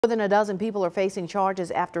More than a dozen people are facing charges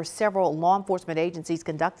after several law enforcement agencies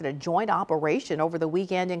conducted a joint operation over the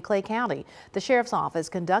weekend in Clay County. The sheriff's office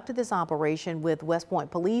conducted this operation with West Point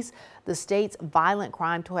Police, the state's Violent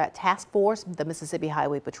Crime Task Force, the Mississippi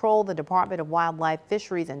Highway Patrol, the Department of Wildlife,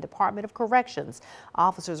 Fisheries, and Department of Corrections.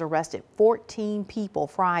 Officers arrested 14 people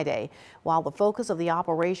Friday. While the focus of the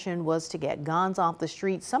operation was to get guns off the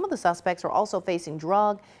street, some of the suspects are also facing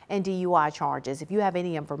drug and DUI charges. If you have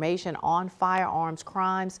any information on firearms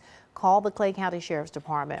crimes, call the Clay County Sheriff's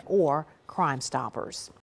Department or Crime Stoppers.